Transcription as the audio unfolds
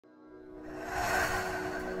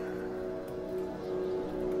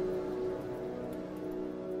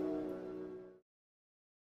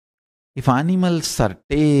If animals are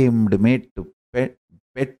tamed, made to pet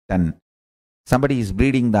and somebody is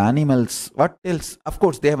breeding the animals, what else? Of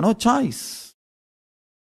course, they have no choice.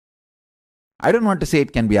 I don't want to say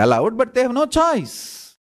it can be allowed, but they have no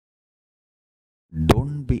choice.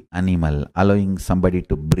 Don't be animal, allowing somebody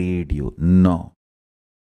to breed you. No.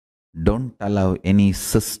 Don't allow any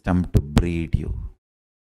system to breed you.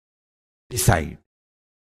 Decide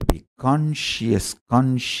to be conscious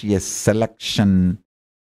selection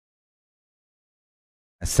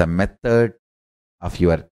as a method of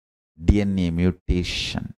your DNA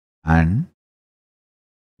mutation, and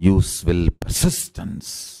use will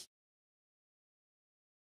persistence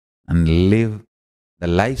and live the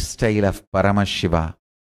lifestyle of Paramashiva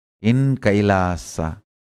in Kailasa.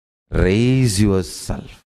 Raise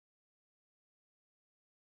yourself.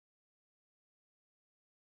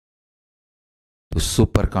 To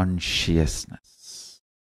superconsciousness.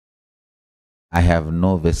 I have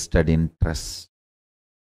no vested interest.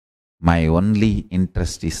 My only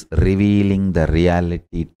interest is revealing the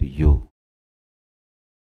reality to you.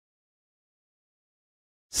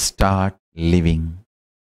 Start living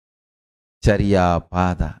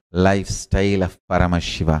Charyapada, lifestyle of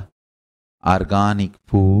Paramashiva. Organic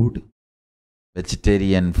food,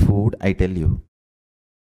 vegetarian food, I tell you.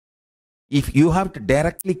 If you have to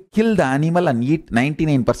directly kill the animal and eat,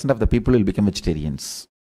 99% of the people will become vegetarians.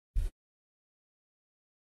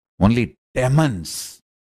 Only demons,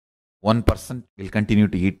 1% will continue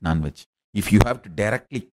to eat non-veg. If you have to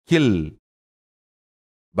directly kill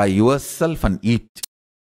by yourself and eat,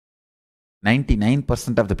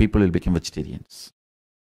 99% of the people will become vegetarians.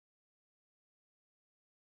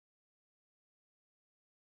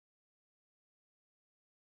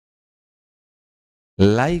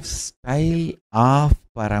 Lifestyle of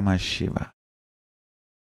Paramashiva.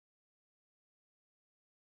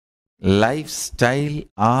 Lifestyle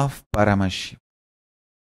of Paramashiva.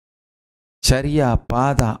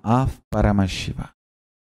 Charyapada of Paramashiva.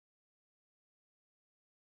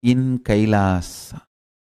 In Kailasa.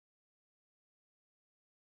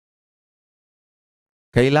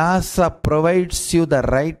 Kailasa provides you the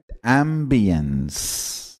right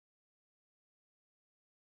ambience,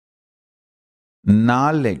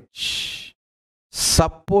 knowledge,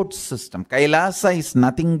 support system. Kailasa is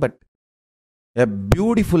nothing but a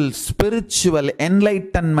beautiful spiritual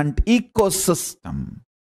enlightenment ecosystem,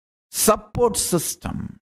 support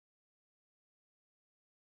system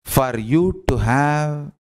for you to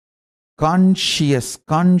have conscious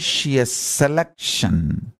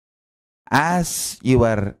selection as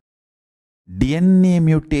your DNA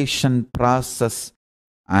mutation process,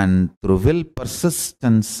 and through will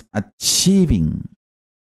persistence achieving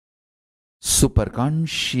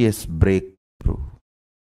superconscious breakthrough.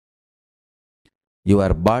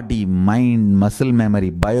 Your body, mind, muscle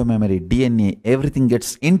memory, biomemory, DNA, everything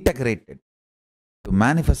gets integrated to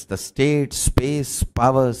manifest the state, space,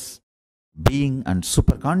 powers, being and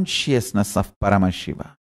superconsciousness of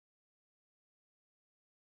Paramashiva.